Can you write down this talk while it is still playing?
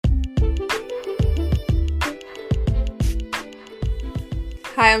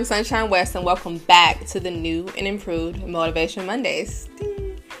Hi, I'm Sunshine West, and welcome back to the new and improved Motivation Mondays.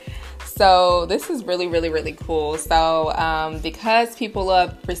 So this is really cool. So because people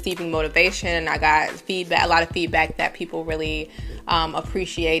love receiving motivation, and I got a lot of feedback that people really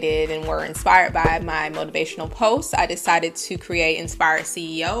appreciated and were inspired by my motivational posts, I decided to create Inspired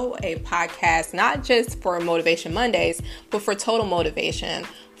CEO, a podcast not just for Motivation Mondays, but for total motivation.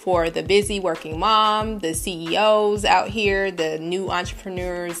 For the busy working mom, the CEOs out here, the new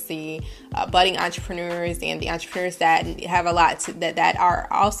entrepreneurs, the budding entrepreneurs, and the entrepreneurs that have a lot that are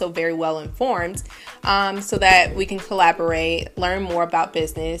also very well informed, so that we can collaborate, learn more about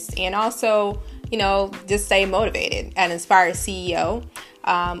business, and also, just stay motivated. At Inspired CEO,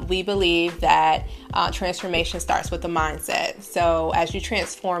 we believe that transformation starts with the mindset. So as you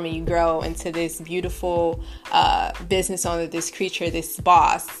transform and you grow into this beautiful business owner, this creature, this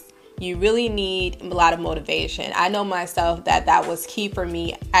boss, you really need a lot of motivation. I know myself that was key for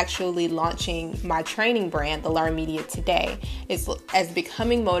me actually launching my training brand, The Learn Media Today, is as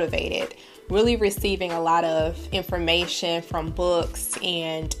becoming motivated, really receiving a lot of information from books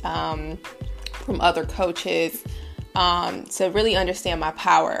and from other coaches, to really understand my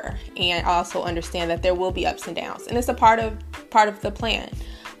power and also understand that there will be ups and downs, and it's a part of the plan.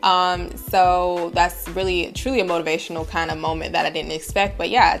 So that's really truly a motivational kind of moment that I didn't expect.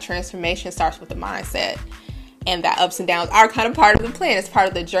 But yeah, transformation starts with the mindset, and that ups and downs are kind of part of the plan. It's part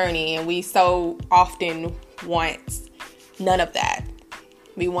of the journey, and we so often want none of that.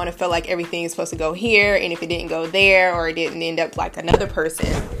 We want to feel like everything is supposed to go here, and if it didn't go there, or it didn't end up like another person,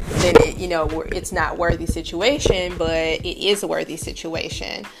 then it's not a worthy situation. But it is a worthy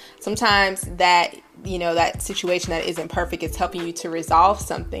situation. Sometimes that situation that isn't perfect is helping you to resolve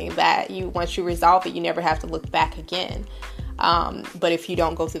something that once you resolve it, you never have to look back again. But if you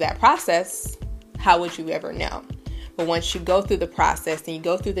don't go through that process, how would you ever know? But once you go through the process and you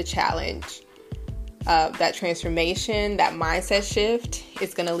go through the challenge, that transformation, that mindset shift,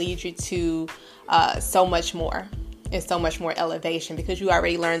 is going to lead you to so much more and so much more elevation, because you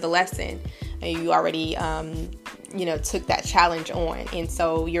already learned the lesson and you already took that challenge on, and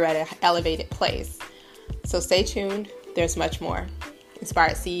so you're at an elevated place. So stay tuned. There's much more.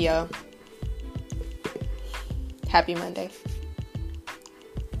 Inspired CEO. Happy Monday.